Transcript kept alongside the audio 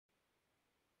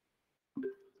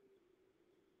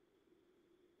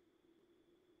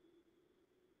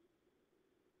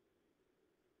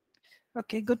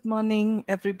Okay, good morning,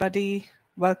 everybody.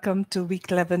 Welcome to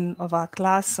week 11 of our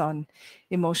class on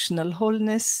emotional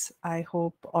wholeness. I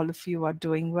hope all of you are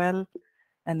doing well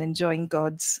and enjoying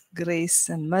God's grace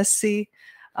and mercy.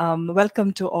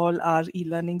 Welcome to all our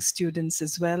e-learning students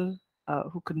as well,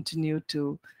 who continue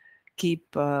to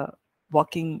keep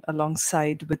walking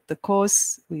alongside with the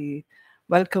course. We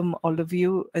welcome all of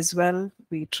you as well.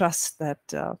 We trust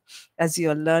that as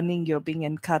you're learning, you're being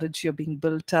encouraged, you're being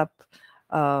built up.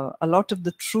 A lot of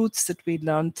the truths that we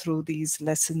learn through these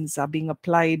lessons are being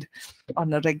applied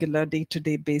on a regular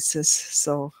day-to-day basis.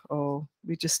 So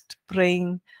we're just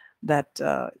praying that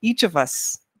each of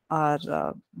us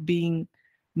are being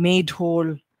made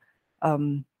whole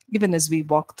even as we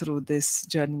walk through this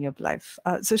journey of life.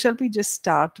 So shall we just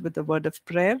start with a word of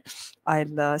prayer?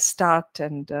 I'll start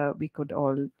and we could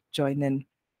all join in.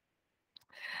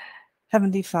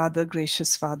 Heavenly Father,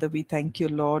 gracious Father, we thank you,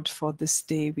 Lord, for this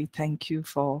day. We thank you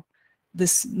for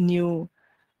this new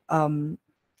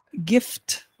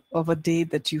gift of a day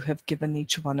that you have given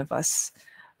each one of us.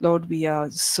 Lord, we are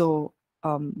so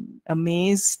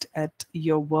amazed at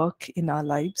your work in our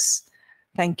lives.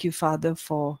 Thank you, Father,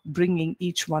 for bringing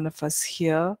each one of us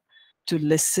here to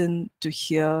listen, to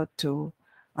hear, to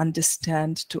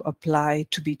understand, to apply,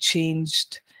 to be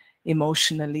changed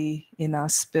emotionally in our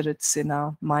spirits, in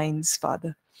our minds,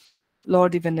 Father.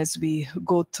 Lord, even as we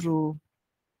go through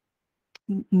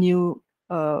new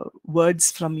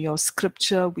words from your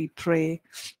scripture, we pray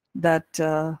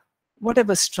that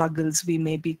whatever struggles we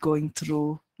may be going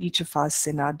through, each of us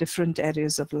in our different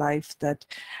areas of life, that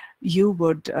you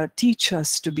would teach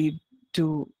us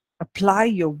to apply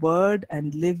your word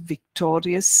and live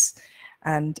victorious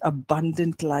and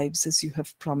abundant lives as you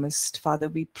have promised. Father,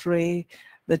 we pray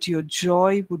that your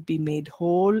joy would be made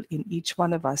whole in each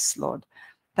one of us, Lord.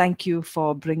 Thank you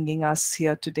for bringing us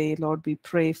here today, Lord. We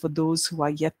pray for those who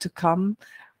are yet to come.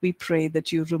 We pray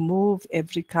that you remove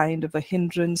every kind of a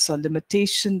hindrance or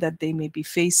limitation that they may be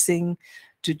facing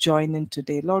to join in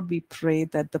today. Lord, we pray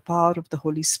that the power of the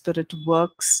Holy Spirit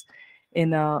works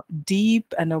in a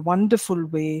deep and a wonderful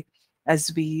way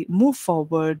as we move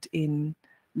forward in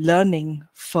learning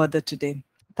further today.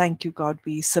 Thank you, God.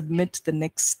 We submit the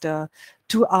next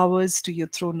 2 hours to your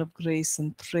throne of grace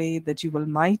and pray that you will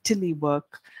mightily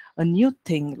work a new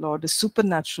thing, Lord, a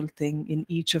supernatural thing in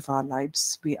each of our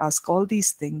lives. We ask all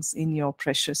these things in your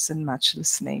precious and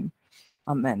matchless name.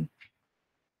 Amen.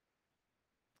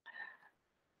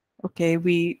 Okay,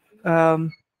 we're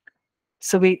um,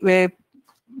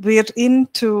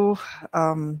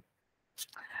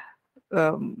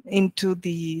 into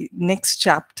the next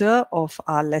chapter of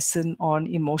our lesson on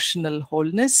emotional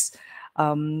wholeness.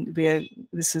 Where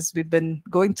we've been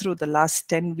going through the last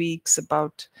 10 weeks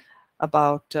about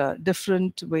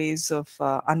different ways of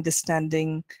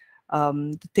understanding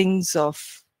the things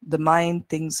of the mind,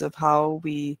 things of how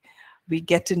we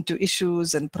get into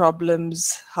issues and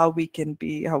problems, how we can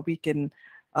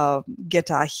get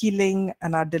our healing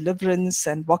and our deliverance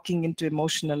and walking into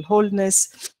emotional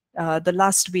wholeness. The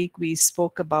last week we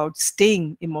spoke about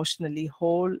staying emotionally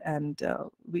whole, and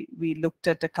we looked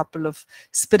at a couple of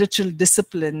spiritual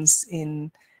disciplines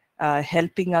in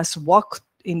helping us walk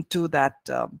into that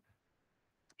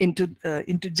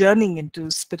into journeying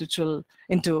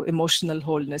into emotional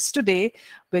wholeness. Today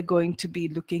we're going to be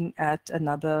looking at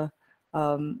another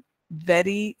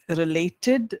very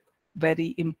related,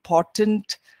 very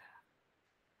important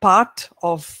part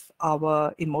of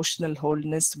our emotional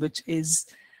wholeness, which is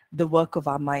the work of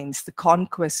our minds, the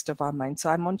conquest of our minds. So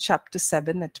I'm on chapter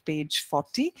 7 at page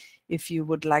 40. If you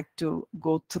would like to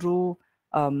go through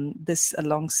this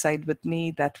alongside with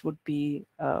me, that would be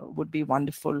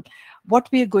wonderful. What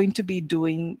we are going to be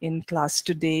doing in class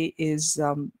today is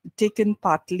taken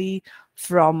partly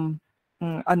from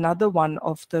another one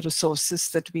of the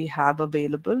resources that we have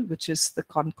available, which is the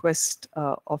conquest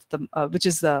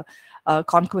conquest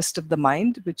of the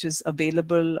mind, which is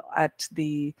available at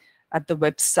the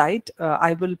website.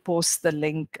 I will post the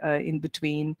link in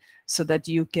between so that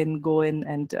you can go in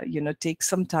and take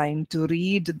some time to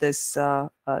read this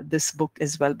book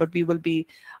as well. But we will be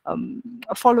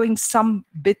following some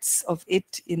bits of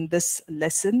it in this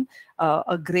lesson.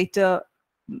 A greater,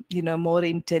 more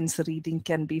intense reading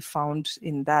can be found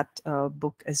in that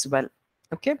book as well.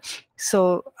 Okay,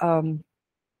 so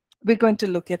we're going to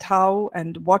look at how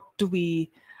and what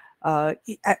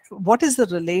what is the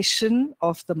relation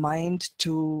of the mind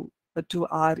to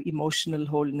our emotional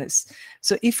wholeness.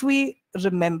 So if we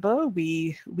remember,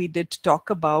 we did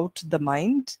talk about the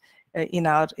mind in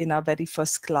our very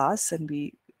first class, and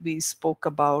we spoke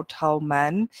about how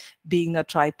man, being a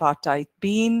tripartite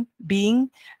being,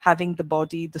 having the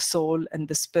body, the soul, and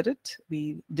the spirit.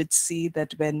 We did see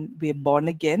that when we're born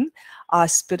again, our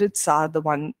spirits are the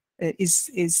one,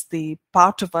 is the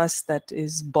part of us that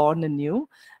is born anew,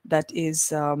 that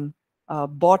is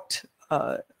bought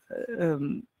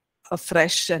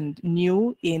afresh and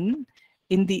new in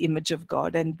the image of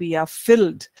God, and we are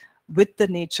filled with the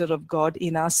nature of God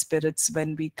in our spirits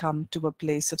when we come to a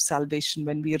place of salvation,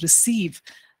 when we receive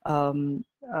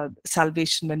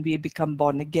salvation, when we become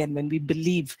born again, when we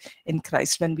believe in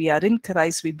Christ. When we are in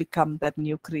Christ, we become that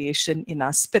new creation in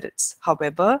our spirits.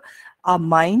 However, our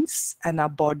minds and our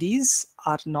bodies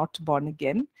are not born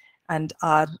again, and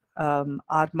our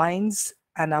minds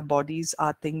and our bodies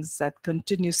are things that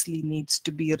continuously needs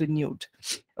to be renewed.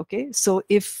 Okay, so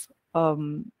if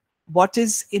what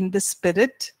is in the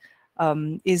spirit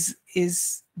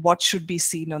is what should be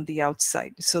seen on the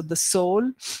outside. So the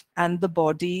soul and the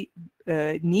body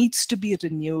needs to be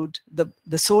renewed.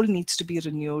 The soul needs to be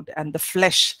renewed, and the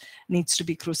flesh needs to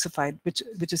be crucified, which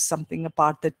is something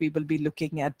apart that we will be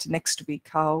looking at next week,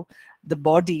 how the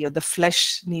body or the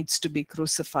flesh needs to be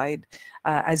crucified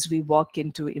as we walk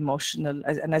into emotional,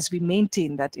 and as we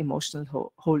maintain that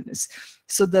emotional wholeness.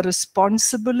 So the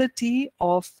responsibility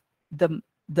of the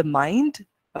mind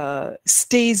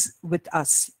stays with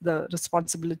us. The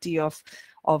responsibility of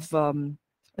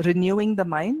renewing the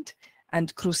mind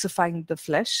and crucifying the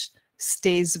flesh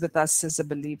stays with us as a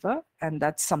believer, and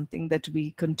that's something that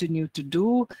we continue to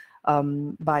do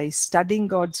by studying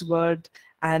God's word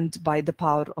and by the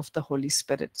power of the Holy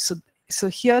Spirit. So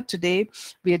here today,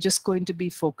 we are just going to be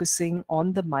focusing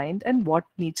on the mind and what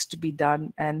needs to be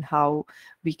done and how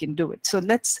we can do it. So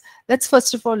let's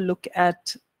first of all look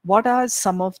at what are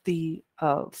some of the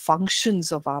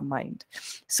functions of our mind.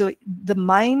 So the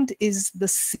mind is the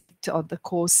seat or the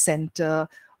core center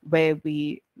where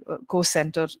we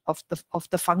co-center of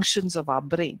the functions of our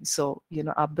brain. So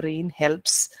our brain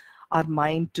helps our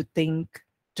mind to think,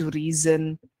 to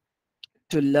reason,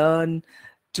 to learn,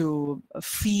 to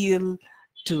feel,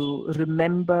 to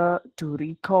remember, to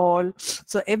recall.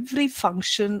 So every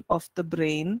function of the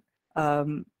brain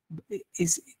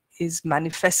is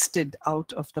manifested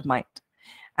out of the mind.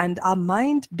 And our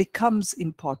mind becomes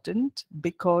important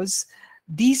because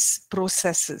these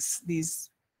processes, these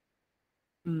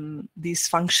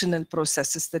functional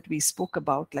processes that we spoke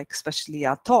about, like especially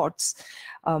our thoughts,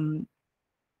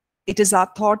 it is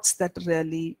our thoughts that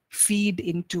really feed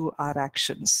into our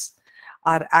actions.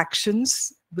 Our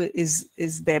actions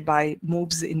is thereby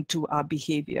moves into our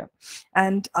behavior,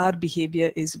 and our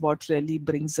behavior is what really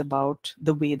brings about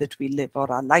the way that we live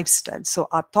or our lifestyle. So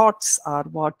our thoughts are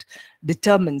what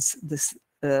determines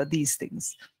these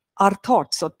things. Our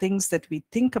thoughts or things that we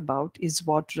think about is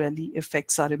what really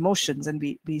affects our emotions, and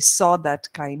we saw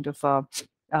that kind of a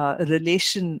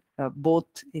relation both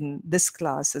in this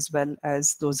class as well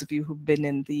as those of you who've been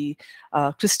in the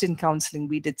Christian counseling.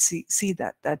 We did see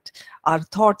that our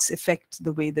thoughts affect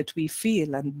the way that we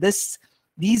feel, and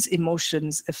these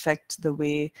emotions affect the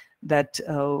way that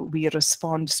we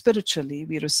respond spiritually,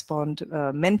 we respond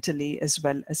mentally as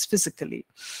well as physically.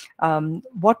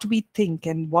 What we think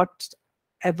and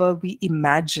whatever we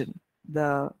imagine,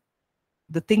 the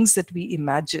things that we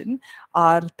imagine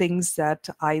are things that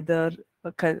either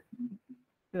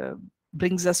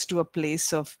brings us to a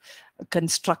place of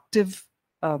constructive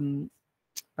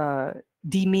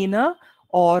demeanor,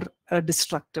 or a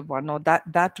destructive one, or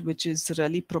that which is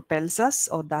really propels us,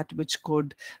 or that which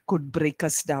could break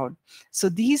us down. So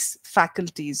these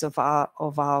faculties of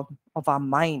our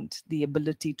mind, the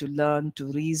ability to learn,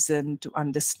 to reason, to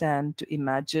understand, to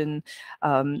imagine,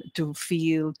 to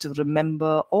feel, to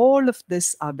remember, all of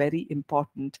this are very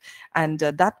important, and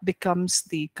that becomes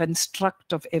the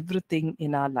construct of everything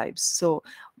in our lives. So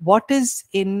what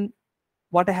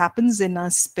happens in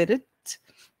our spirit,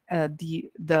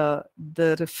 the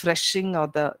refreshing or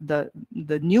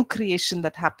the new creation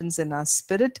that happens in our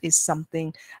spirit is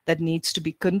something that needs to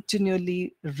be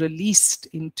continually released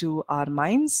into our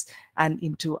minds and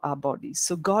into our bodies.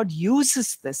 So God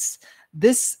uses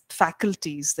this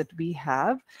faculties that we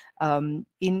have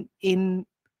in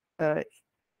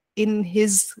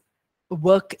His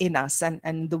work in us,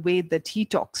 and the way that He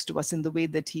talks to us, in the way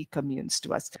that He communes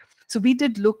to us. So we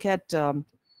did look at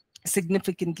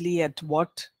significantly at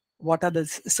what are the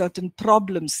certain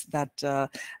problems that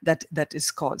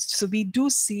is caused. So we do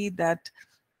see that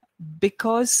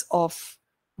because of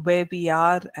where we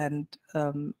are, and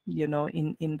in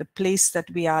the place that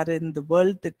we are in, the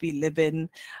world that we live in,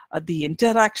 the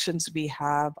interactions we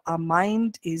have, our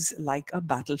mind is like a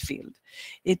battlefield.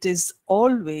 It is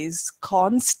always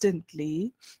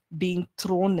constantly being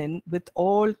thrown in with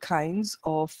all kinds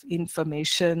of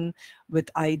information, with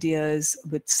ideas,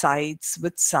 with sights,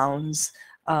 with sounds,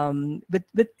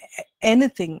 with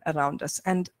anything around us.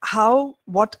 And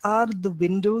what are the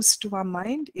windows to our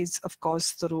mind is, of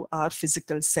course, through our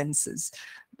physical senses.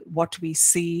 What we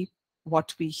see,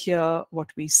 what we hear, what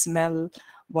we smell,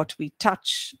 what we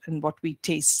touch, and what we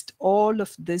taste. All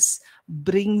of this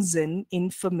brings in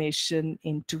information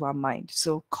into our mind.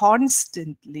 So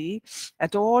constantly,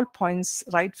 at all points,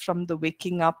 right from the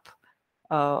waking up,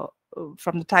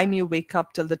 from the time you wake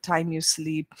up till the time you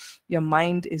sleep, your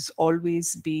mind is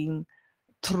always being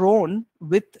thrown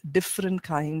with different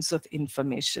kinds of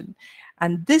information.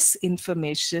 And this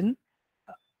information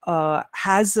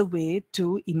has a way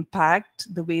to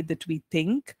impact the way that we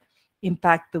think,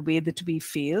 impact the way that we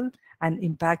feel, and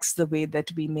impacts the way that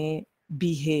we may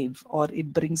behave, or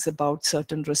it brings about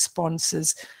certain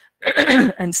responses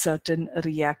and certain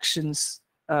reactions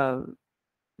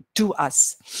to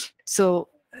us. So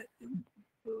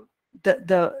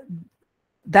the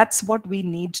that's what we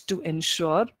need to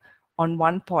ensure on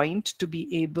one point, to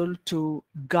be able to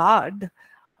guard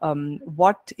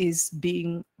what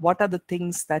are the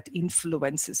things that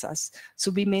influences us.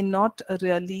 So we may not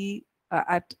really,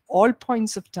 at all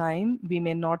points of time, we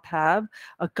may not have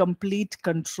a complete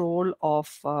control of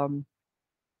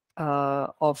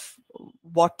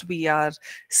what we are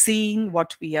seeing,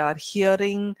 what we are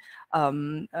hearing.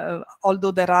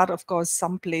 Although there are, of course,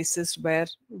 some places where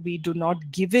we do not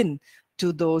give in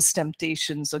to those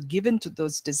temptations or given to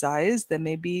those desires, there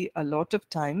may be a lot of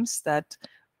times that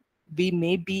we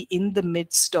may be in the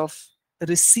midst of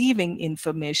receiving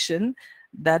information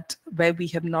that where we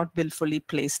have not willfully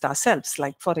placed ourselves.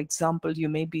 Like, for example, you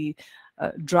may be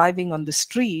driving on the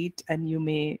street, and you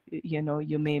may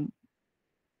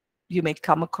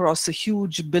come across a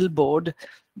huge billboard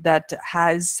that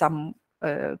has some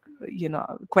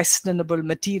questionable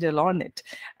material on it,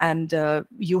 and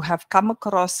you have come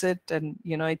across it, and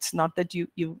it's not that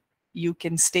you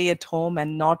can stay at home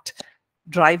and not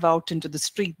drive out into the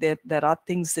street. There are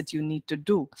things that you need to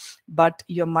do, but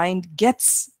your mind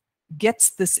gets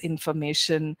this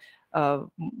information a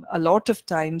lot of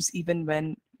times, even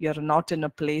when you're not in a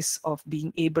place of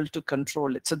being able to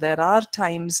control it. So there are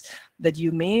times that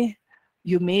you may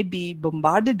be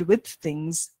bombarded with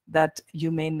things that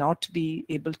you may not be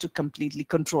able to completely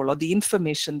control, or the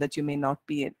information that you may not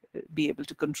be able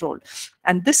to control.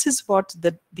 And this is what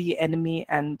the enemy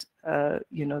and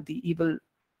the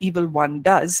evil one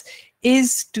does,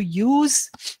 is to use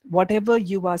whatever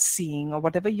you are seeing or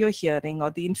whatever you're hearing,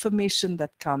 or the information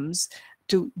that comes,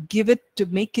 to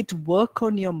make it work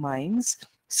on your minds,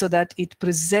 so that it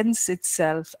presents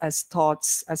itself as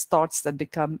thoughts that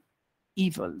become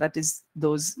evil. That is,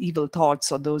 those evil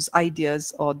thoughts, or those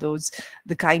ideas, or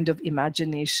the kind of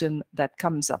imagination that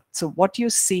comes up. So what you're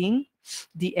seeing,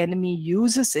 the enemy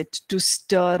uses it to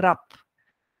stir up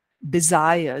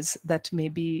desires that may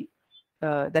be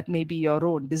your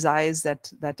own desires,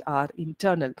 that are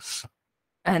internal.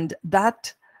 And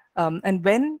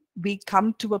when we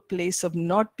come to a place of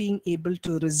not being able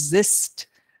to resist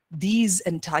these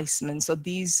enticements, or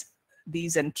these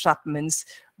entrapments,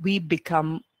 we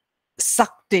become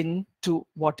sucked in to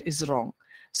what is wrong.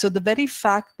 So the very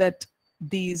fact that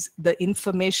the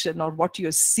information, or what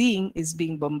you're seeing, is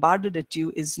being bombarded at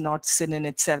you, is not sin in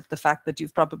itself. The fact that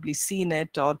you've probably seen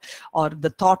it, or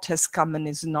the thought has come in,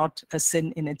 is not a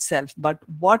sin in itself. But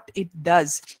what it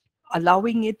does,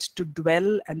 allowing it to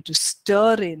dwell and to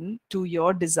stir in to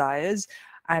your desires,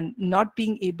 and not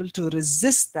being able to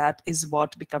resist that, is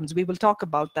what becomes. We will talk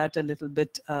about that a little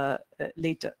bit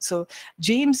later. So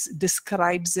James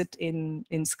describes it in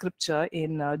scripture,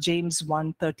 in James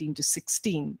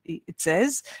 1:13-16. It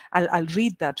says, I'll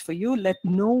read that for you. Let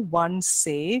no one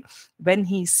say when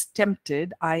he's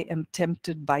tempted, I am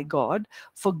tempted by God,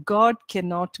 for God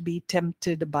cannot be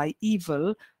tempted by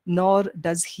evil, nor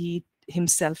does he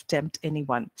himself tempt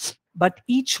anyone. But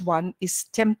each one is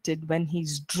tempted when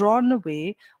he's drawn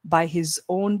away by his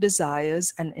own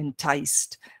desires and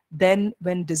enticed. Then,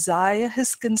 when desire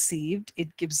has conceived,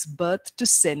 it gives birth to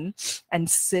sin, and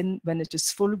sin, when it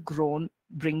is full grown,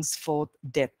 brings forth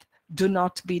death. Do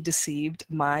not be deceived,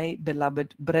 my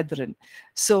beloved brethren.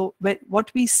 So, what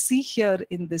we see here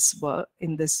in this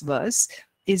verse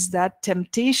is that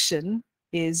temptation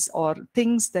is, or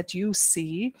things that you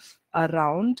see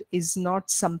around, is not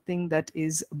something that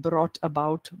is brought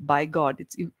about by God.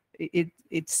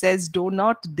 it says, do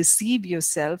not deceive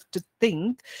yourself to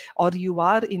think, or you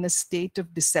are in a state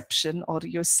of deception, or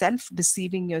you're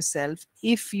self-deceiving yourself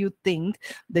if you think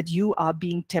that you are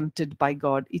being tempted by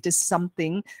God. It is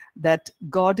something that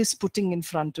God is putting in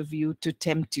front of you to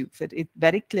tempt you. It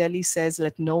very clearly says,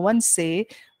 let no one say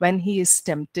when he is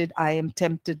tempted, I am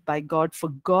tempted by God, for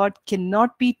God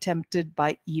cannot be tempted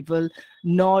by evil,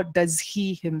 nor does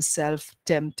he himself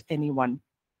tempt anyone.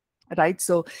 Right?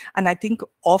 So, and I think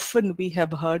often we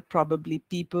have heard probably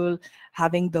people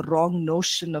having the wrong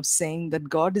notion of saying that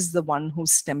God is the one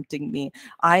who's tempting me.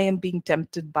 I am being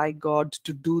tempted by God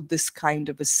to do this kind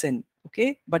of a sin.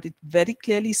 Okay, but it very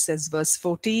clearly says, verse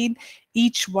 14,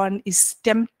 each one is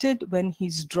tempted when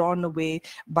he's drawn away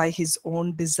by his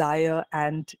own desire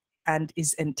and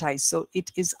is enticed. So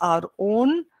it is our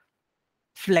own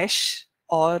flesh,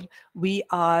 or we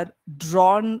are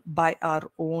drawn by our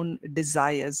own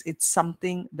desires. It's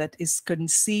something that is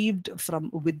conceived from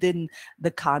within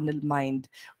the carnal mind.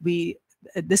 The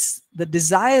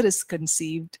desire is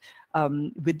conceived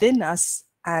within us,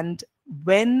 and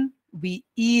when we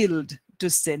yield to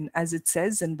sin, as it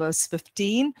says in verse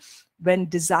 15, when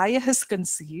desire has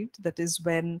conceived, that is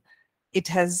when it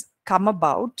has come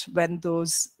about, when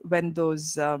those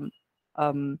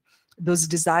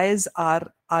desires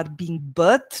are being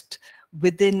birthed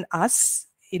within us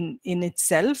in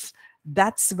itself.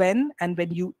 That's when, and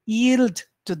when you yield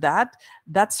to that,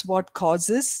 that's what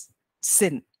causes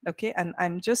sin. Okay, and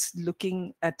I'm just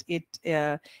looking at it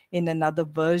in another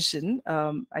version.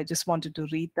 I just wanted to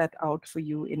read that out for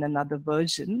you in another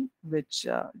version, which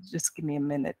just give me a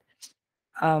minute.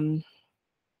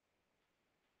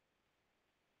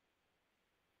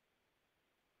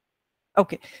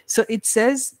 Okay, so it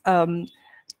says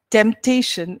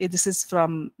temptation. This is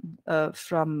from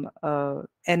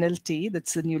NLT,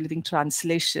 that's the New Living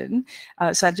Translation.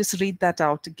 So I'll just read that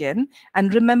out again.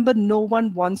 And remember, no one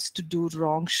who wants to do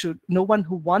wrong should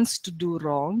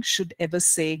ever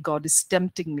say, God is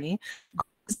tempting me. God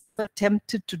is never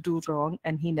tempted to do wrong,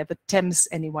 and he never tempts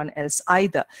anyone else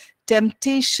either.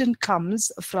 Temptation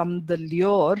comes from the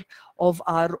lure of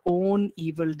our own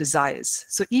evil desires.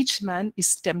 So each man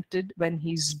is tempted when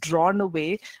he's drawn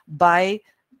away by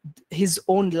his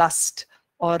own lust,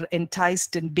 or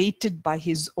enticed and baited by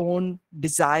his own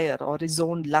desire, or his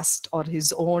own lust, or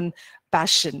his own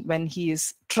passion, when he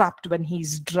is trapped, when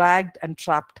he's dragged and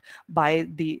trapped by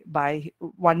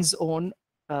one's own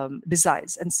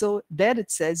desires. And so there it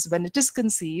says, when it is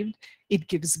conceived, it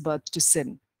gives birth to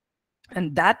sin.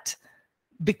 And that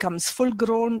becomes full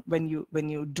grown when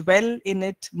you dwell in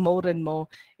it more and more.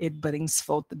 It brings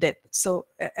forth death. So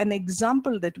an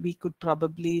example that we could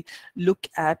probably look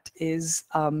at is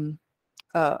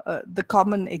the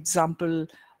common example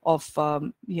of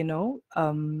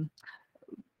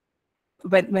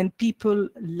when people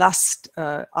lust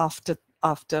after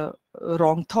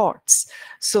wrong thoughts.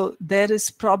 So there is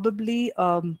probably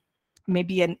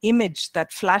maybe an image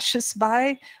that flashes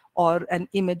by, or an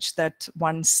image that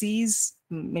one sees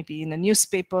maybe in a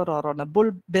newspaper or on a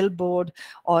billboard,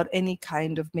 or any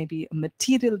kind of maybe a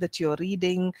material that you're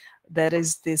reading. There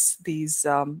is the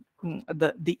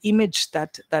image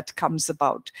that comes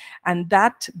about, and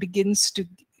that begins to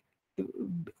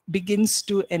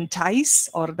entice,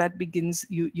 or that begins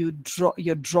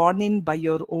you're drawn in by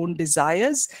your own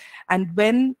desires. And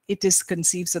when it is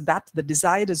conceived, so that the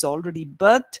desire is already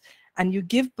birthed, and you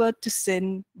give birth to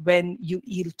sin when you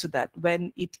yield to that,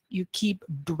 when you keep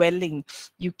dwelling,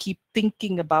 you keep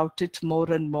thinking about it more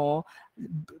and more,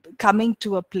 coming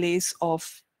to a place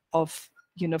of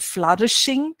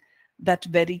flourishing that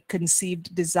very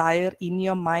conceived desire in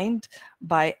your mind,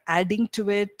 by adding to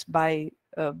it, by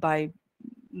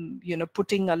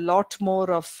putting a lot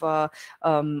more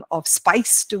of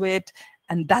spice to it.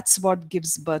 And that's what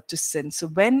gives birth to sin. So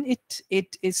when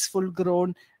it is full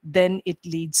grown, then it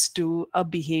leads to a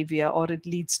behavior, or it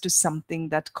leads to something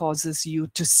that causes you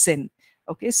to sin.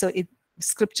 Okay, so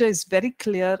scripture is very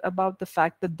clear about the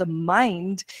fact that the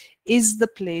mind is the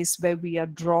place where we are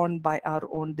drawn by our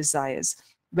own desires.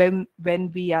 When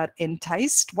we are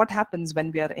enticed, what happens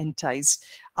when we are enticed?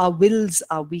 Our wills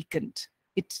are weakened.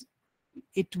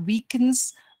 It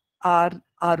weakens our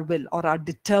will, or our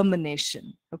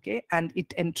determination. Okay, and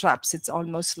it entraps. It's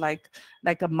almost like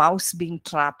a mouse being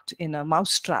trapped in a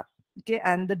mouse trap. Okay,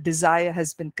 and the desire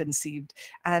has been conceived,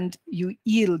 and you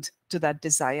yield to that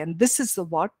desire, and this is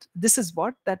what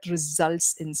that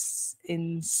results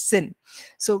in sin.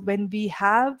 So when we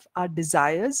have our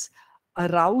desires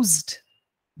aroused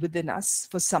within us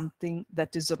for something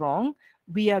that is wrong,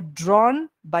 we are drawn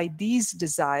by these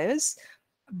desires.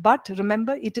 But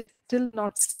remember, it is still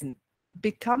not sin. It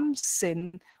becomes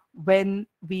sin when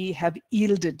we have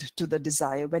yielded to the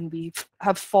desire, when we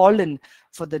have fallen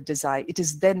for the desire. It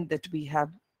is then that we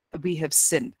have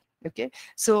sinned. Okay,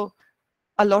 so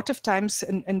a lot of times,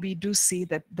 and we do see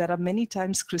that there are many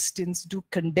times Christians do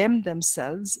condemn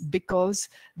themselves because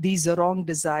these wrong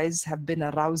desires have been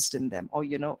aroused in them, or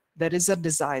there is a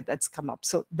desire that's come up.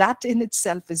 So that in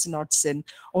itself is not sin.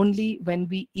 Only when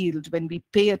we yield, when we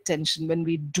pay attention, when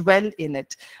we dwell in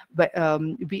it,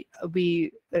 and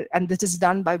this is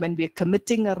done by when we are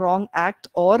committing a wrong act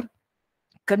or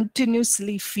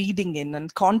continuously feeding in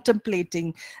and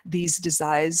contemplating these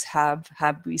desires, have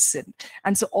we sinned.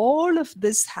 And so all of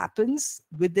this happens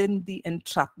within the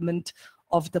entrapment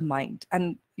of the mind.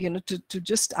 And to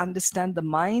just understand, the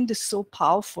mind is so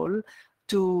powerful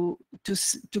to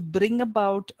bring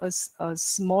about a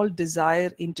small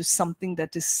desire into something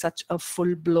that is such a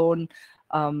full-blown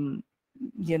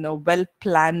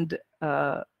well-planned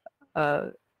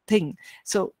thing.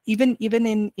 So even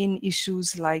in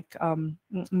issues like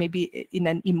maybe in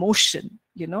an emotion,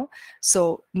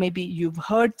 so maybe you've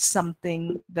heard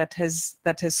something that has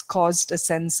caused a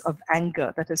sense of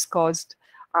anger, that has caused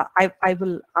I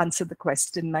will answer the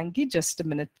question, Mangi, just a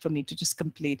minute for me to just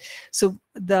complete. So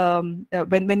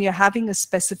when you're having a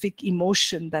specific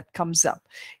emotion that comes up,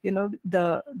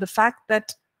 the fact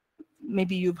that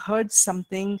maybe you've heard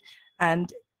something,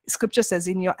 and scripture says,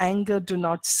 in your anger do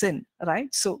not sin,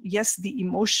 right? So yes, the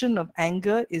emotion of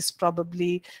anger is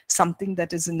probably something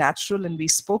that is natural, and we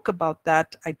spoke about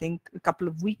that, I think, a couple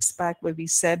of weeks back, where we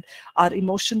said our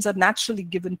emotions are naturally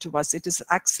given to us. It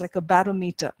acts like a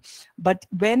barometer. But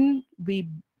when we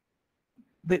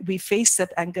face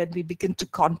that anger and we begin to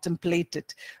contemplate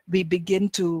it, we begin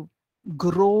to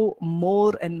grow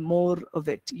more and more of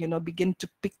it, begin to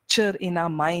picture in our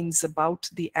minds about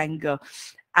the anger,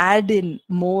 add in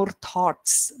more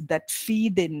thoughts that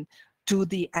feed in to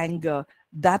the anger,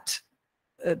 that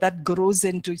grows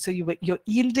into, so you're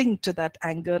yielding to that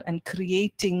anger and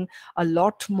creating a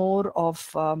lot more of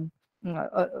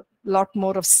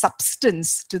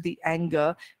substance to the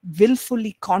anger,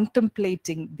 willfully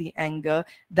contemplating the anger.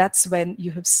 That's when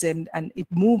you have sinned, and it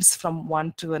moves from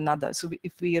one to another. So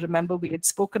if we remember, we had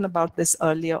spoken about this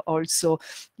earlier also,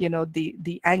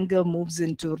 the anger moves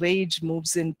into rage,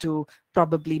 moves into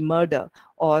probably murder,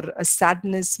 or a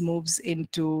sadness moves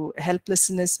into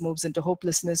helplessness, moves into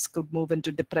hopelessness, could move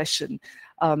into depression.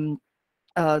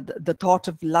 The thought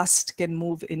of lust can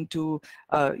move into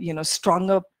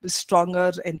stronger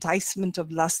enticement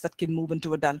of lust that can move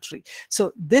into adultery.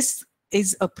 So this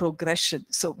is a progression.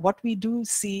 So what we do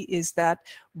see is that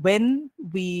when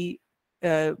we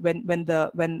when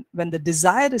the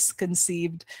desire is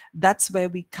conceived, that's where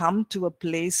we come to a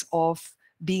place of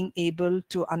being able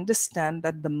to understand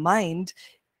that the mind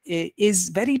is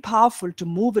very powerful to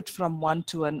move it from one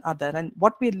to another. And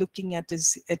what we're looking at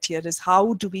here is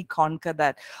how do we conquer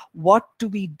that? What do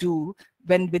we do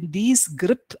when these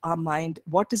grip our mind?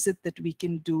 What is it that we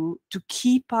can do to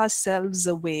keep ourselves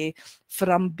away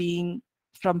from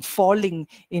falling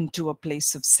into a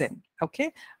place of sin?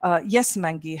 Okay. Yes,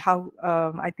 Mangi, how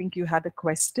I think you had a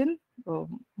question.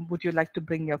 Would you like to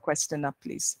bring your question up,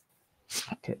 please?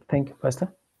 Okay, thank you,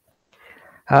 Pastor.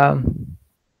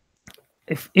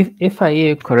 If I hear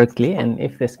you correctly, and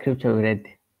if the scripture we read,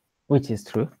 which is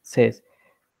true, says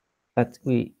that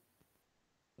we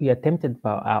are tempted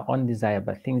by our own desire,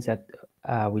 by things that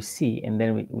we see, and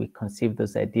then we conceive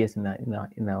those ideas in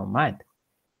our mind,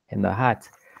 in our heart.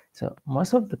 So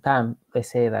most of the time, they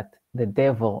say that the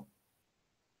devil.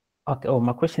 Okay. Oh,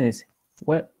 my question is,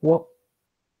 when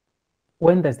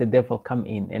does the devil come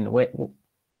in, and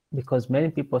because many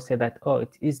people say that, oh, it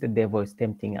is the devil is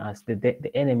tempting us,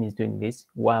 the enemy is doing this,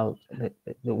 while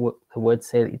the word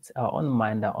says it's our own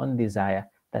mind, our own desire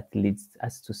that leads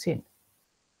us to sin.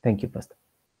 Thank you, Pastor.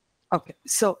 Okay,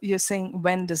 so you're saying,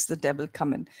 when does the devil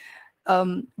come in?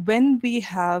 When we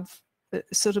have,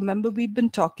 so remember, we've been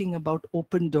talking about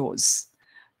open doors,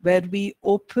 where we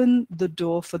open the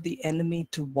door for the enemy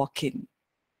to walk in.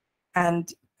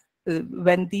 And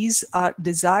when these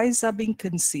desires are being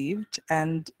conceived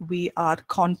and we are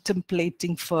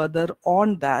contemplating further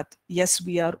on that, yes,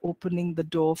 we are opening the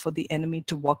door for the enemy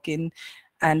to walk in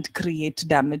and create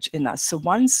damage in us. So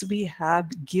once we have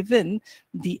given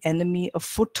the enemy a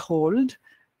foothold,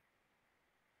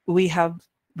 we have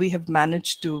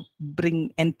managed to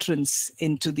bring entrance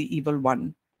into the evil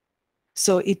one.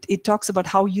 So it talks about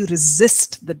how you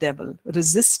resist the devil.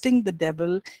 Resisting the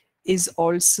devil is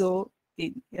also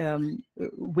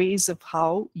ways of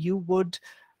how you would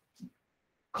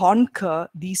conquer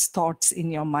these thoughts in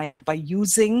your mind by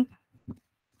using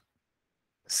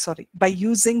by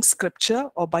using scripture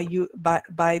or by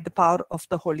the power of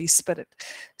the Holy Spirit.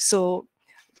 So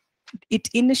it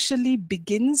initially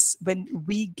begins when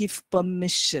we give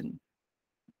permission.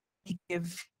 We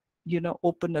give,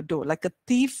 open a door. Like a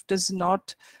thief does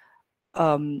not,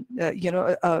 an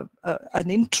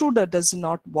intruder does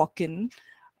not walk in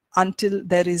until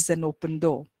there is an open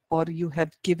door, or you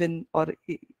have given, or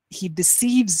he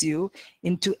deceives you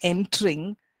into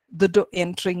entering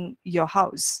your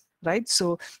house, right?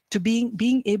 So to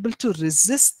being able to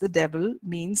resist the devil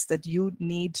means that you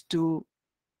need to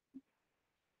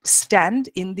stand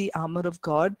in the armor of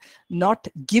God, not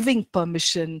giving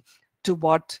permission to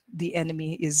what the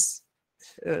enemy is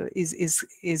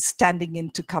standing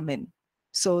in to come in.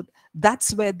 So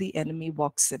that's where the enemy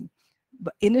walks in.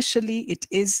 But initially, it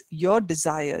is your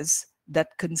desires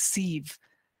that conceive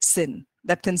sin,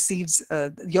 that conceives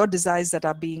your desires that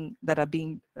are being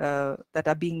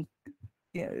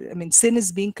sin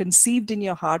is being conceived in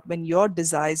your heart when your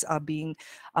desires are being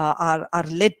are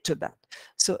led to that.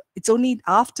 So it's only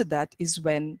after that is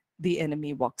when the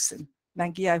enemy walks in.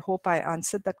 Maggie, I hope I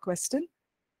answered that question.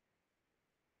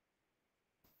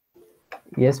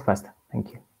 Yes, Pastor.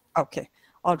 Thank you. Okay.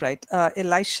 All right.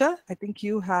 Elisha, I think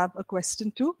you have a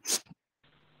question too.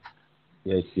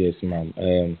 Yes, ma'am.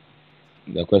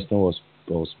 The question was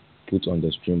put on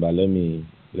the stream, but let me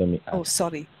ask. Oh,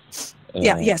 sorry.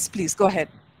 Yes, please go ahead.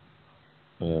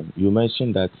 You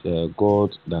mentioned that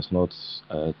God does not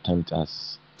tempt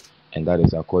us, and that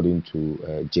is according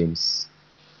to James.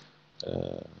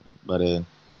 But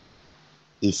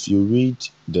if you read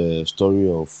the story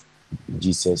of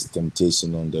Jesus'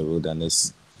 temptation on the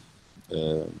wilderness,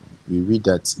 we read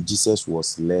that Jesus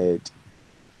was led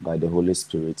by the Holy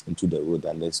Spirit into the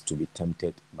wilderness to be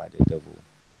tempted by the devil.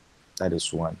 That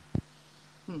is one.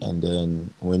 And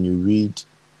then when you read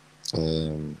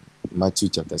Matthew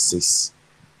chapter 6,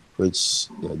 which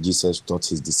Jesus taught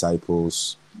his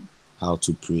disciples how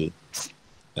to pray,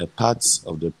 a part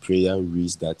of the prayer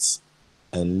reads that,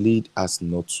 and lead us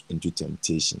not into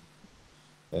temptation.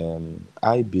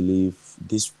 I believe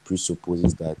this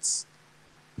presupposes that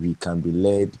we can be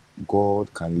led,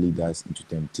 God can lead us into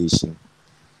temptation.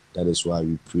 That is why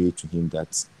we pray to him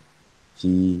that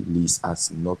he leads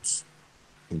us not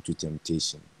into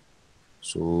temptation.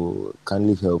 So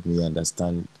kindly help me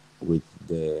understand with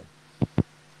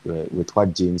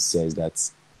what James says,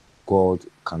 that God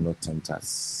cannot tempt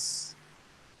us.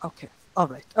 Okay. All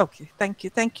right. Okay. Thank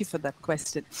you for that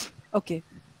question. Okay.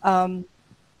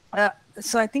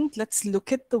 So I think let's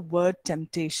look at the word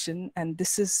temptation, and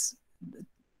this is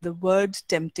the word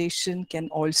temptation can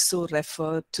also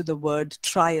refer to the word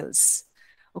trials.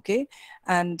 Okay.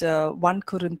 And 1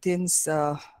 Corinthians,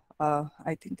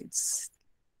 I think it's,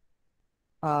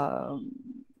 I'm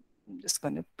just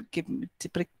going to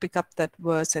pick up that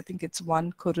verse. I think it's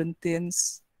 1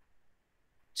 Corinthians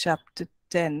chapter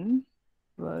 10,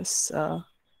 verse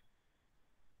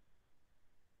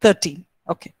 13.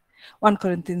 Okay. 1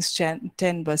 Corinthians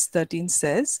 10 verse 13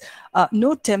 says,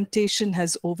 no temptation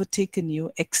has overtaken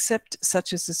you except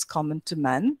such as is common to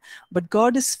man, but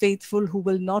God is faithful, who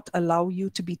will not allow you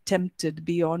to be tempted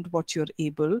beyond what you're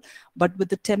able, but with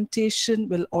the temptation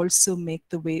will also make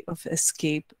the way of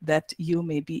escape that you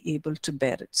may be able to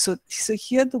bear it. So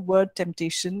here the word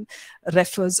temptation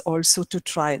refers also to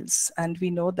trials. And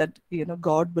we know that,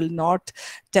 God will not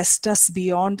test us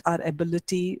beyond our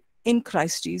ability in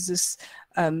Christ Jesus.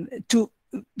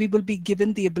 We will be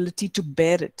given the ability to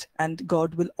bear it, and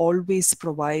God will always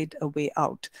provide a way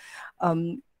out.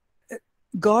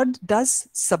 God does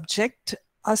subject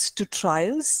us to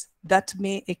trials that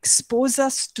may expose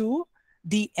us to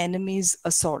the enemy's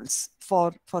assaults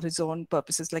for his own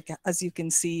purposes, like as you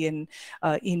can see in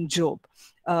Job.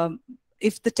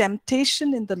 If the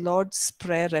temptation in the Lord's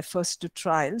Prayer refers to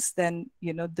trials, then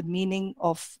the meaning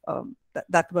of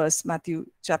that verse, Matthew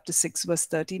chapter 6 verse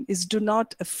 13, is do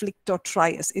not afflict or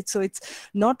try us. So it's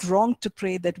not wrong to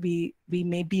pray that we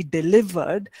may be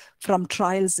delivered from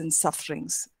trials and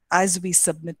sufferings as we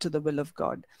submit to the will of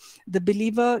God. The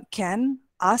believer can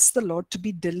ask the Lord to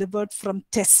be delivered from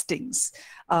testings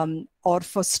or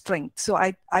for strength. So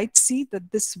I'd see that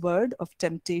this word of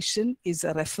temptation is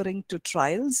referring to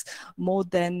trials more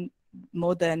than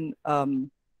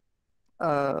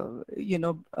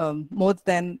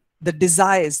the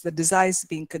desires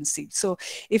being conceived. So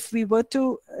if we were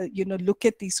to look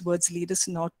at these words, lead us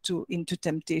not into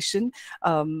temptation,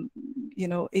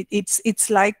 it's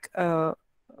like a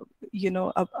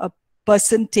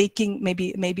person taking,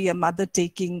 maybe a mother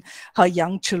taking her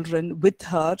young children with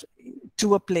her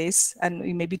to a place and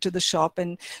maybe to the shop,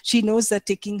 and she knows that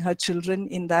taking her children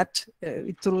in that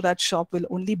through that shop will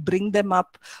only bring them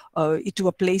up to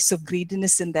a place of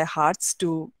greediness in their hearts,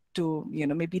 to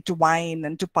maybe to wine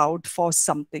and to pout for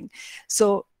something.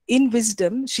 So in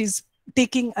wisdom, she's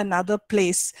taking another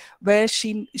place where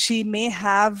she may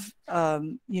have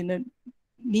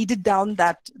needed down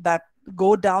that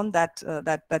go down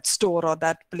that store or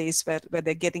that place where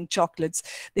they're getting chocolates.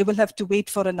 They will have to wait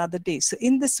for another day. So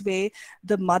in this way,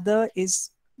 the mother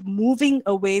is moving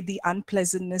away the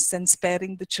unpleasantness and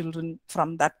sparing the children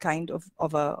from that kind of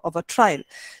a trial.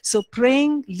 So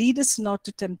praying, lead us not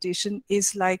to temptation,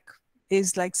 is like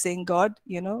saying, God,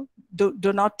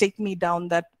 do not take me down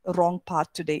that wrong path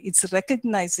today. It's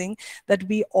recognizing that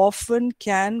we often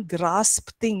can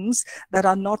grasp things that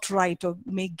are not right, or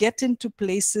may get into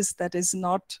places that is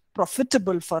not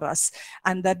profitable for us,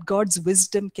 and that God's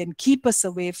wisdom can keep us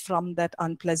away from that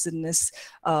unpleasantness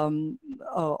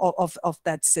of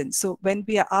that sin. So when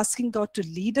we are asking God to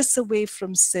lead us away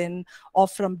from sin or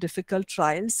from difficult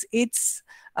trials, it's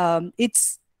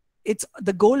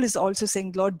the goal is also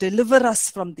saying, Lord, deliver us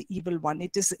from the evil one.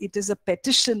 It is a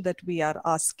petition that we are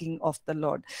asking of the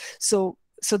Lord. So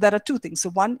there are two things. So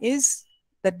one is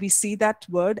that we see that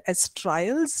word as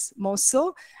trials more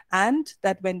so, and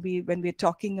that when we're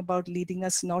talking about leading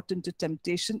us not into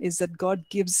temptation, is that God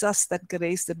gives us that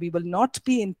grace that we will not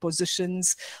be in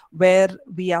positions where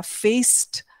we are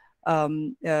faced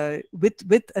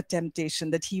with a temptation,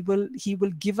 that he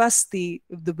will give us the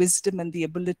wisdom and the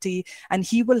ability, and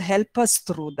he will help us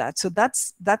through that. So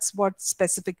that's what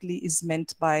specifically is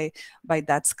meant by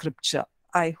that scripture.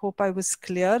 I hope I was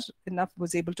clear enough,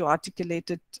 was able to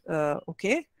articulate it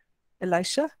okay,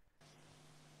 Elisha?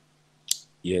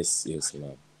 Yes,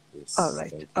 ma'am. Yes. All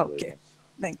right. Thank you Okay. very much.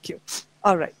 Thank you.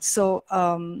 All right. So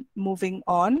moving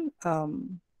on.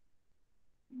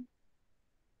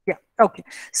 Yeah. Okay.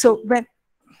 So I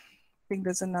think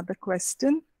there's another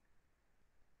question.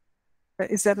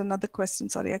 Is there another question?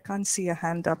 Sorry, I can't see a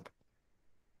hand up.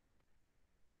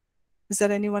 Is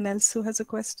there anyone else who has a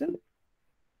question?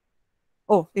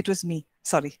 Oh, it was me.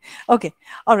 Sorry. Okay.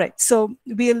 All right. So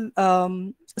we'll.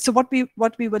 So what we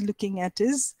were looking at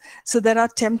is, so there are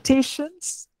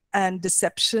temptations and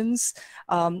deceptions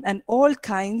and all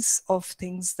kinds of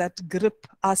things that grip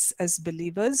us as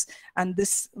believers. And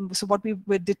this, so what we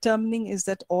were determining is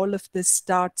that all of this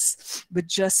starts with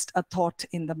just a thought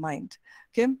in the mind.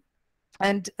 Okay.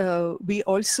 And we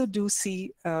also do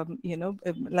see,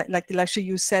 like Elisha,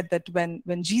 you said that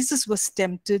when Jesus was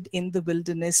tempted in the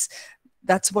wilderness,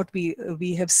 that's what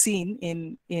we have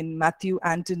seen in Matthew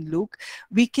and in Luke.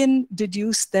 We can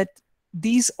deduce that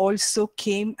these also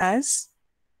came as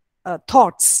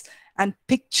thoughts and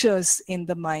pictures in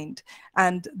the mind,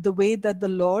 and the way that the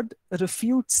Lord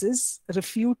refutes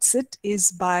it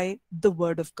is by the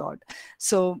word of God.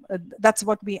 So that's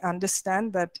what we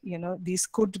understand, that these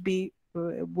could be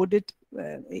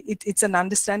it's an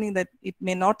understanding that it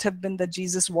may not have been that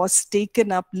Jesus was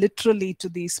taken up literally to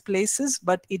these places,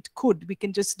 but we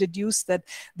can just deduce that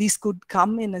these could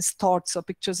come in as thoughts or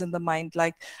pictures in the mind,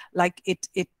 like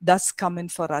it does come in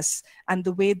for us. And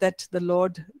the way that the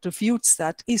Lord refutes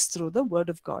that is through the word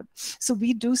of God. So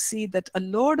we do see that a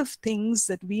lot of things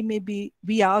that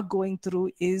we are going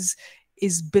through is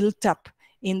built up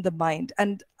in the mind.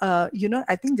 And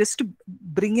I think just to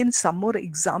bring in some more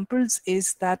examples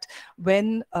is that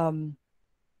when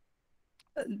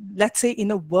let's say in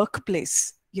a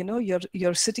workplace,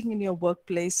 you're sitting in your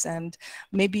workplace, and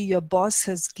maybe your boss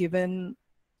has given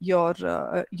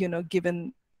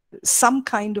given some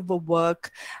kind of a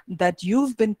work that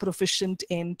you've been proficient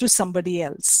in to somebody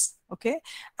else. Okay.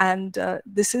 And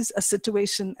this is a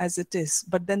situation as it is,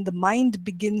 but then the mind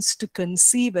begins to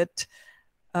conceive it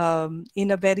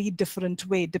in a very different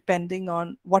way, depending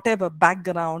on whatever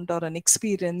background or an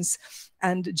experience.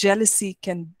 And jealousy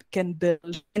can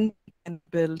build, envy can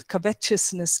build,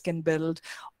 covetousness can build.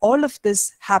 All of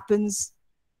this happens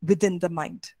within the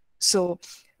mind. So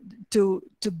to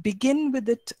begin with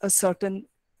it,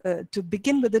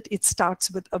 it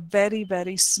starts with a very,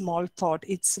 very small thought.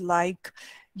 It's like,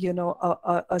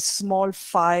 a small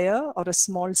fire or a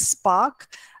small spark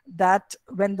that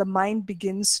when the mind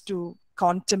begins to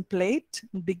contemplate,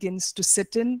 begins to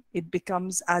sit in, it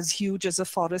becomes as huge as a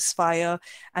forest fire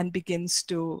and begins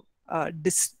to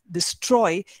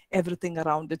destroy everything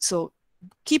around it. So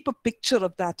keep a picture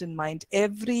of that in mind.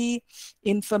 Every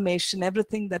information,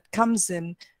 everything that comes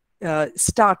in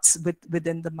starts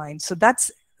within the mind. So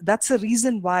that's a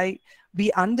reason why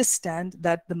we understand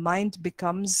that the mind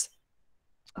becomes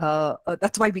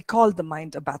that's why we call the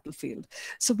mind a battlefield.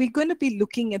 So we're going to be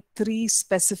looking at 3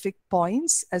 specific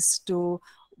points as to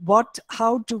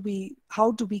how do we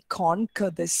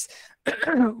conquer this?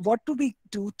 What do we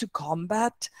do to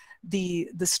combat the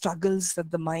struggles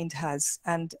that the mind has?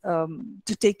 And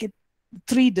to take it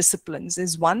 3 disciplines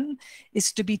is one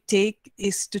is to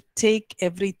take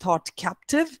every thought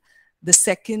captive. The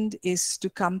second is to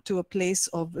come to a place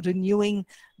of renewing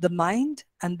the mind,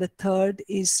 and the third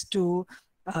is to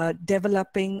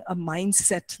developing a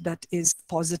mindset that is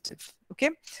positive.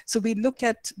 Okay, so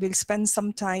we'll spend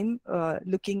some time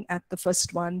looking at the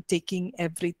first one, taking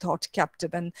every thought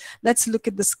captive. And let's look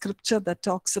at the scripture that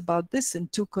talks about this in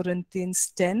 2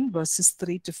 Corinthians 10 verses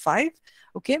 3 to 5.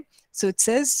 Okay, so it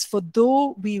says, "For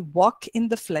though we walk in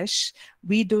the flesh,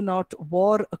 we do not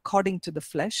war according to the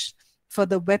flesh. For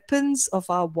the weapons of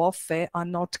our warfare are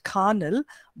not carnal,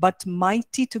 but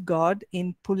mighty to God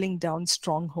in pulling down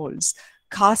strongholds,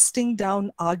 casting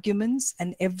down arguments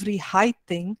and every high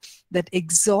thing that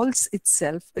exalts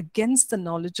itself against the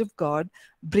knowledge of God,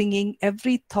 bringing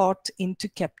every thought into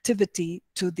captivity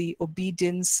to the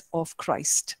obedience of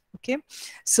Christ." Okay,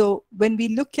 so when we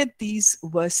look at these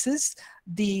verses,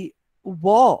 the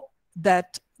war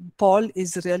that Paul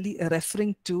is really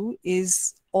referring to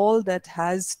is all that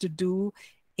has to do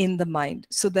in the mind.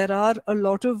 So there are a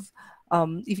lot of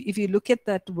if you look at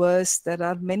that verse, there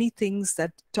are many things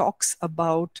that talks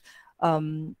about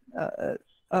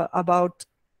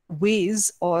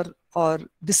ways or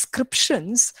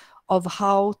descriptions of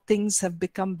how things have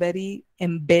become very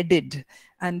embedded.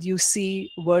 And you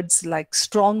see words like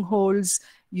strongholds,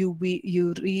 you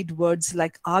read words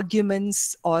like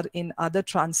arguments, or in other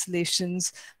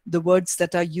translations, the words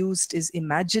that are used is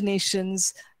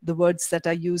imaginations, the words that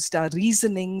are used are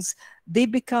reasonings. They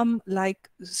become like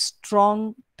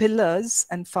strong pillars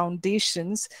and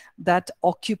foundations that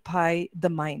occupy the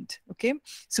mind. Okay,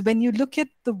 so when you look at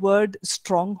the word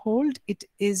stronghold,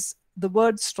 the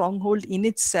word stronghold in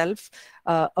itself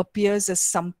appears as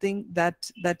something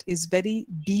that is very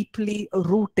deeply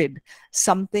rooted,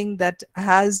 something that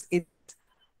has its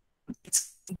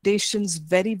foundations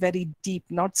very, very deep,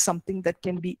 not something that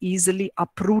can be easily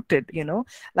uprooted.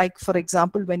 Like, for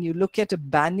example, when you look at a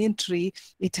banyan tree,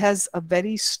 it has a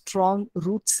very strong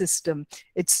root system.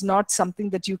 It's not something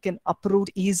that you can uproot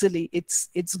easily.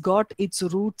 It's got its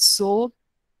roots so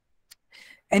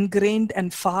ingrained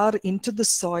and far into the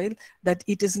soil that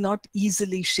it is not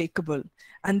easily shakable.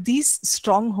 And these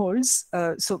strongholds,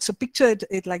 so picture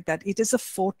it like that. It is a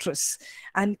fortress,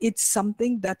 and it's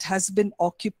something that has been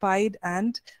occupied,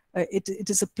 and it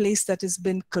is a place that has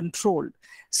been controlled.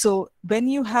 So when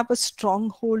you have a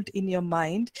stronghold in your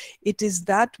mind, it is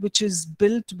that which is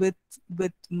built with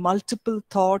multiple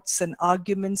thoughts and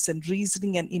arguments and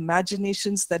reasoning and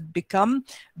imaginations that become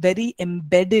very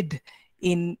embedded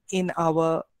in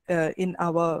our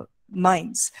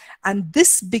minds. And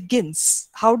this begins,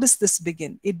 how does this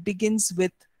begin? It begins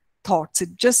with thoughts.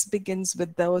 It just begins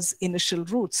with those initial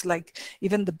roots. Like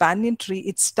even the banyan tree,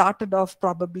 it started off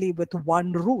probably with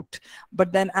one root,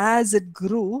 but then as it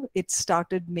grew, it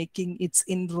started making its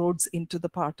inroads into the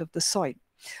part of the soil.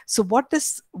 So what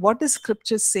does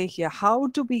scripture say here? How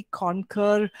do we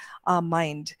conquer our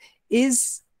mind?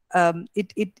 It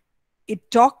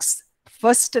talks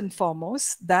first and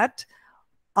foremost that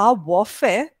our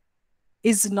warfare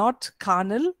is not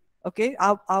carnal. Okay,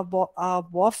 our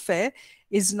warfare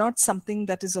is not something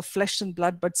that is of flesh and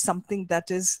blood, but something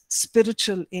that is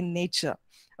spiritual in nature.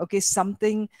 Okay,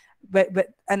 something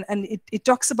and it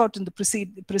talks about in the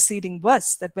preceding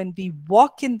verse that when we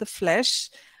walk in the flesh,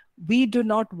 we do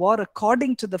not war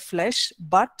according to the flesh,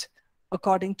 but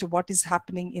according to what is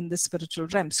happening in the spiritual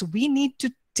realm. So we need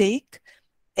to take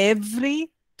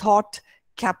every thought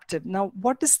captive. Now,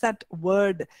 what does that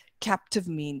word captive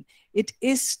mean? It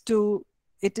is to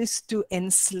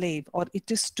enslave, or it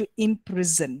is to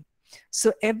imprison.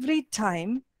 So every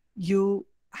time you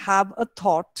have a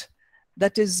thought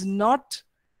that is not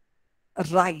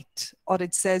right, or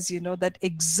it says, that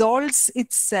exalts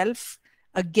itself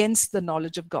against the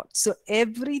knowledge of God. So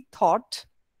every thought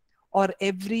or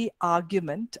every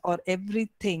argument or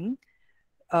everything,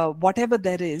 whatever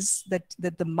there is that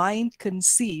the mind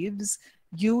conceives,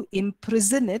 you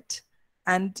imprison it,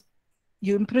 and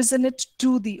you imprison it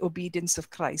to the obedience of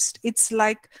Christ. It's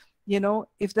like,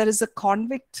 if there is a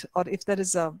convict, or if there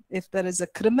is a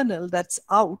criminal that's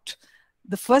out,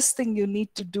 the first thing you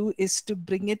need to do is to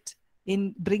bring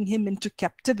him into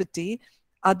captivity.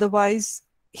 Otherwise,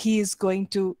 he is going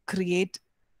to create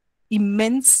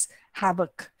immense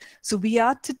havoc. So we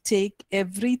are to take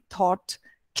every thought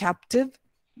captive,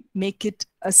 make it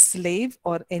a slave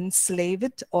or enslave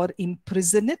it or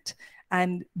imprison it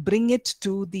and bring it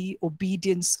to the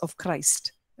obedience of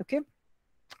Christ. Okay,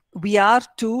 we are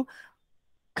to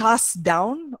cast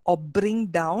down or bring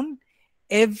down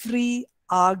every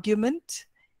argument,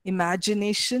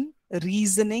 imagination,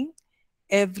 reasoning,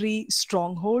 every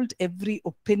stronghold, every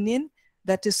opinion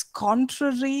that is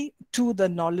contrary to the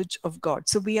knowledge of God.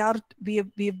 So we have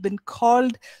been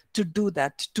called to do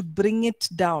that, to bring it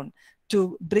down,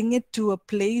 to bring it to a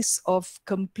place of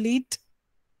complete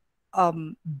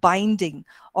binding,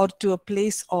 or to a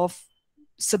place of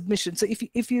submission. So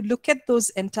if you look at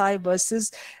those entire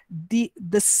verses, the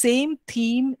same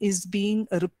theme is being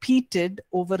repeated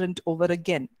over and over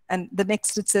again. And the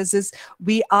next it says is,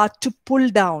 we are to pull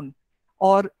down,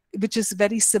 or which is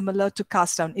very similar to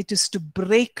cast down. It is to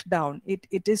break down.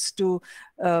 It is to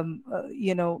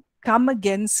come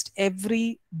against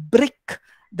every brick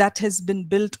that has been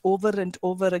built over and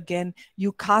over again.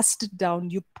 You cast it down,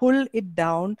 you pull it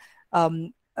down,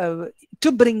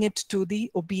 to bring it to the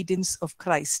obedience of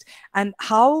Christ. And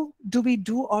how do we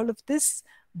do all of this?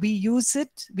 We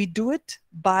do it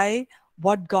by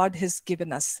what God has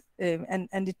given us. And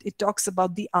it talks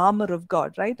about the armor of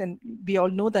God, right? And we all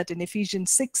know that in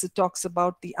Ephesians 6, it talks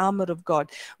about the armor of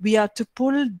God. We are to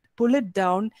pull it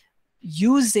down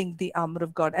using the armor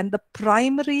of God. And the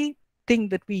primary thing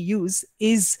that we use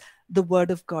is the word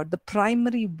of God. The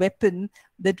primary weapon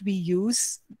that we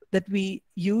use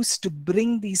to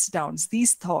bring these down,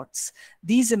 these thoughts,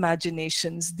 these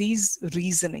imaginations, these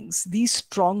reasonings, these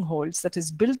strongholds that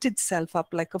has built itself up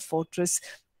like a fortress,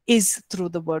 is through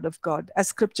the word of God. As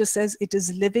scripture says, it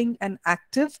is living and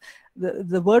active.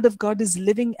 The word of God is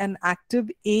living and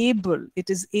active, it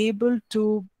is able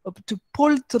to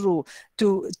pull through,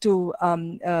 to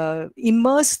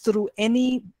immerse through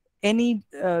any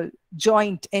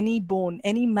joint, any bone,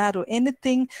 any marrow,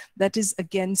 anything that is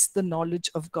against the knowledge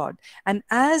of God. And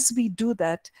as we do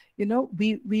that,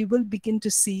 we will begin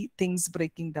to see things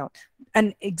breaking down.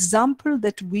 An example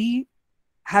that we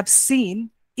have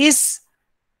seen is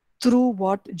through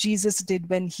what Jesus did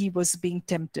when he was being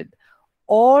tempted.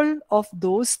 All of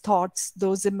those thoughts,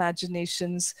 those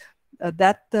imaginations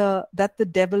that the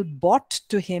devil brought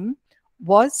to him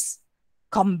was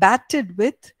combated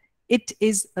with, "It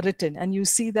is written." And you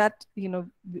see that,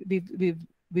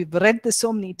 we've read this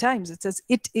so many times. It says,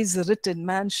 "It is written,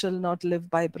 man shall not live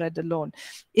by bread alone.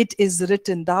 It is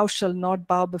written, thou shalt not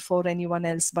bow before anyone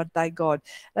else but thy God."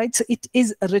 Right? So it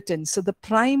is written. So the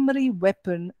primary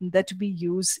weapon that we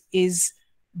use is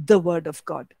the word of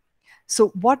God. So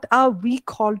what are we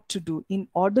called to do in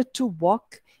order to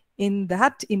walk in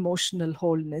that emotional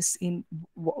wholeness,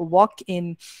 walk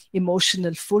in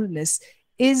emotional fullness,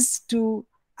 is to,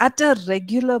 at a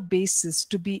regular basis,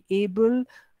 to be able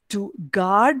to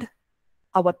guard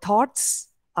our thoughts,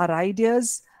 our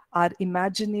ideas, our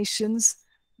imaginations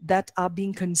that are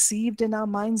being conceived in our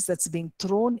minds, that's being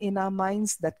thrown in our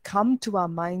minds, that come to our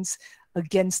minds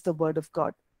against the word of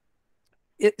God.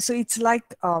 So it's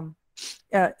like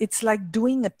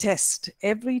doing a test.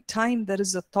 Every time there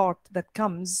is a thought that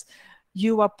comes,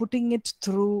 you are putting it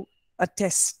through a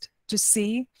test to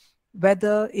see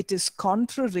whether it is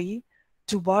contrary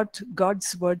to what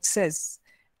God's word says,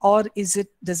 or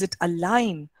does it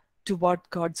align to what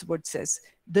God's word says.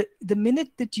 The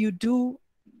minute that you do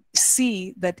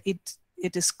see that it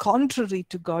is contrary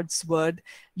to God's word,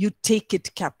 you take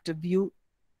it captive, you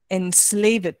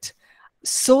enslave it,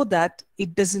 so that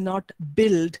it does not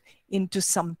build into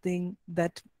something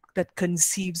that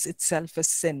conceives itself as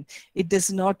sin. It does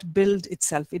not build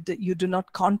itself. You do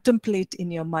not contemplate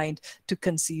in your mind to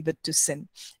conceive it to sin.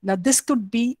 Now, this could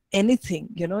be anything.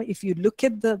 If you look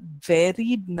at the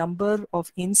varied number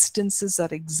of instances or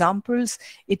examples,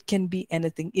 it can be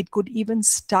anything. It could even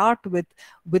start with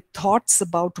thoughts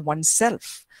about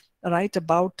oneself, right?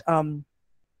 About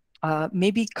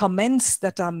maybe comments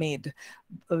that are made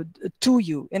to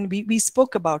you. And we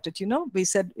spoke about it. We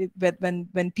said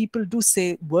when people do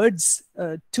say words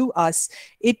to us,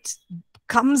 it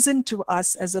comes into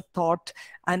us as a thought,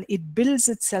 and it builds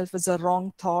itself as a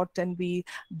wrong thought, and we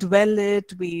dwell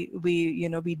it, we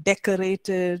decorate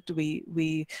it,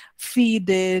 we feed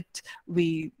it,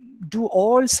 we do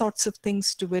all sorts of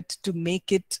things to it to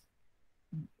make it,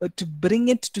 to bring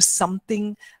it to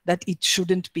something that it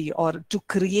shouldn't be, or to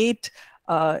create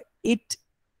it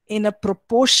in a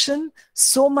proportion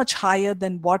so much higher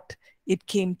than what it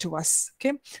came to us.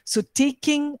 Okay, so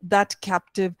taking that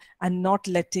captive and not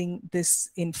letting this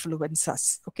influence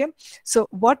us. Okay, so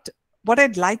what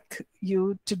I'd like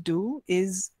you to do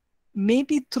is,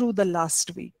 maybe through the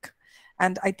last week,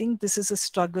 and I think this is a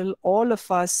struggle all of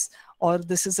us or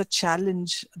this is a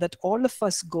challenge that all of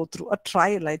us go through, a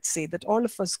trial, I'd say, that all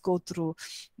of us go through,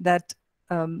 that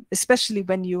especially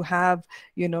when you have,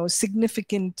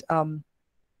 significant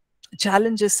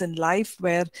challenges in life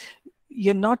where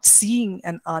you're not seeing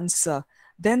an answer,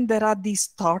 then there are these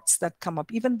thoughts that come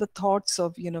up, even the thoughts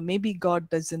of, maybe God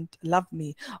doesn't love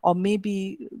me, or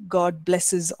maybe God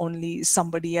blesses only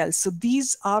somebody else. So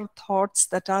these are thoughts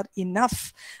that are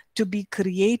enough to be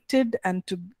created and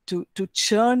to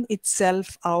churn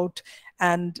itself out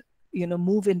and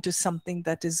move into something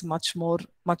that is much more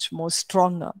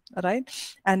stronger, right?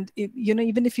 And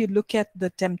even if you look at the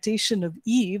temptation of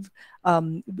Eve,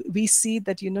 we see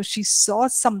that she saw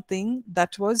something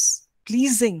that was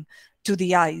pleasing to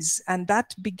the eyes, and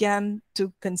that began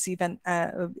to conceive, and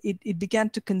it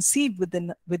began to conceive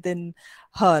within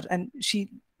her, and she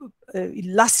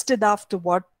lusted after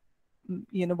what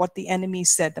what the enemy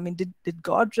said. I mean, did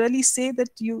God really say that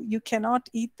you cannot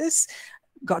eat this?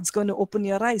 God's going to open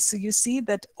your eyes. So you see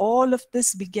that all of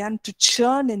this began to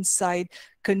churn inside,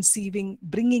 conceiving,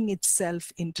 bringing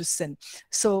itself into sin.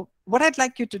 So what I'd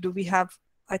like you to do, we have,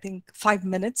 I think, 5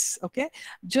 minutes, okay?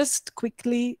 Just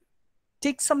quickly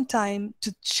take some time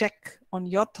to check on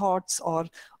your thoughts, or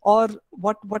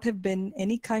what have been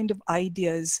any kind of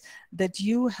ideas that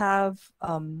you have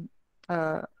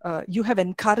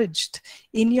encouraged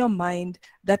in your mind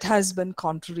that has been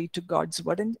contrary to God's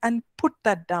word, and put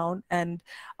that down, and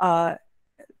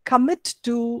commit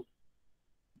to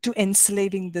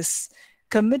enslaving this,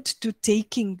 commit to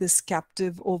taking this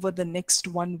captive over the next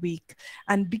 1 week,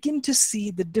 and begin to see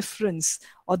the difference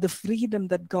or the freedom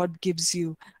that God gives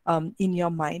you in your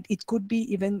mind. It could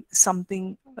be even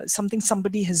something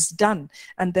somebody has done,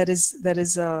 and there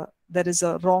is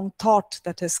a wrong thought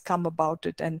that has come about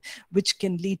it, and which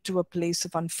can lead to a place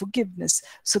of unforgiveness.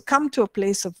 So come to a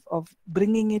place of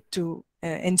bringing it to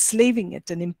enslaving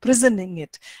it and imprisoning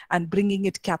it and bringing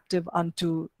it captive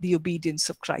unto the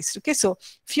obedience of Christ. Okay, so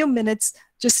few minutes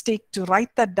just take to write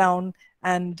that down,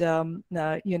 and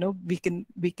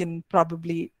we can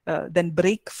probably then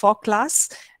break for class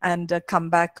and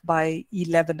come back by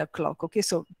 11 o'clock. Okay,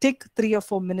 so take 3 or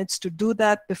 4 minutes to do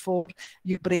that before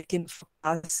you break in for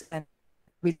class, and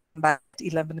we'll come back at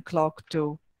 11 o'clock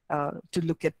to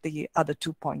look at the other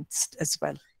 2 points as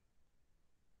well.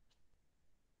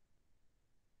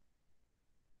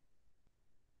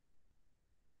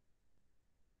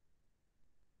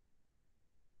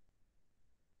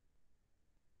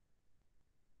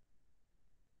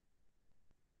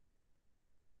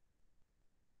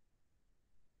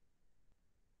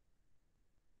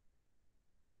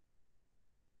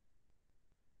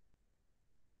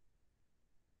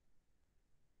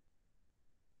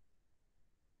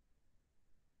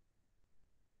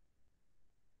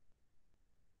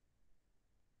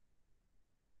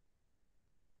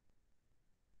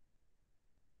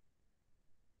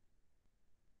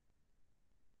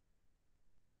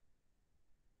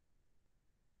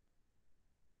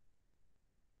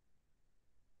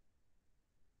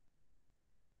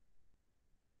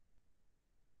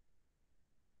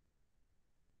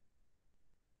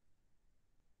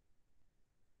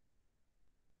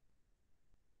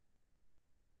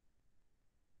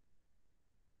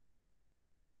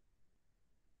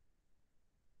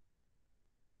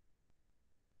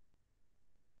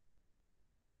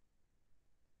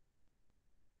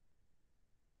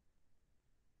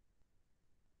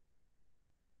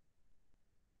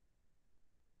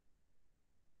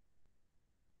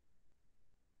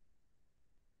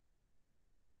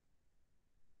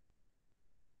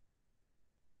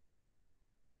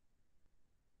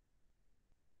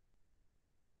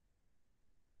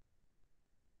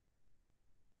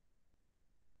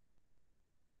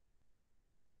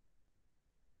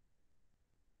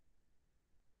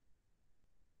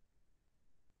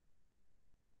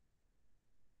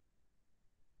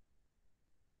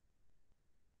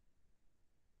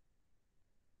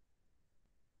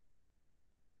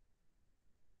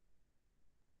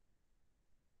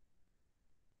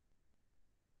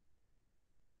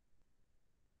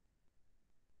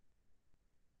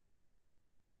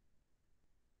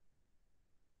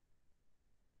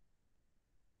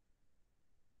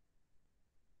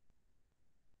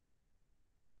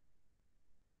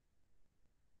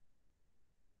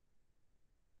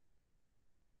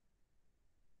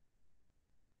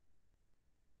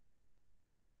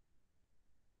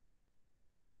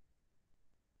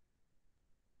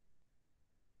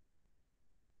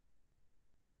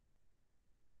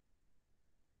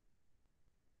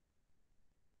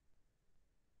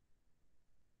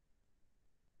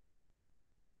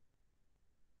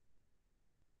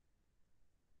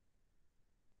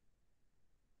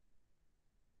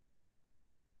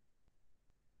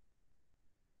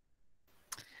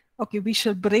 Okay, we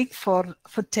shall break for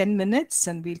 10 minutes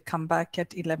and we'll come back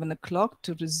at 11 o'clock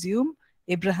to resume.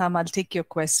 Abraham, I'll take your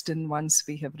question once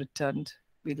we have returned.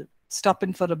 We'll stop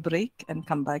in for a break and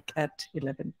come back at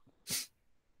 11.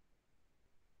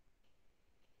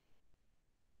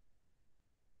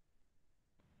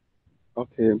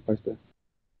 Okay, Pastor.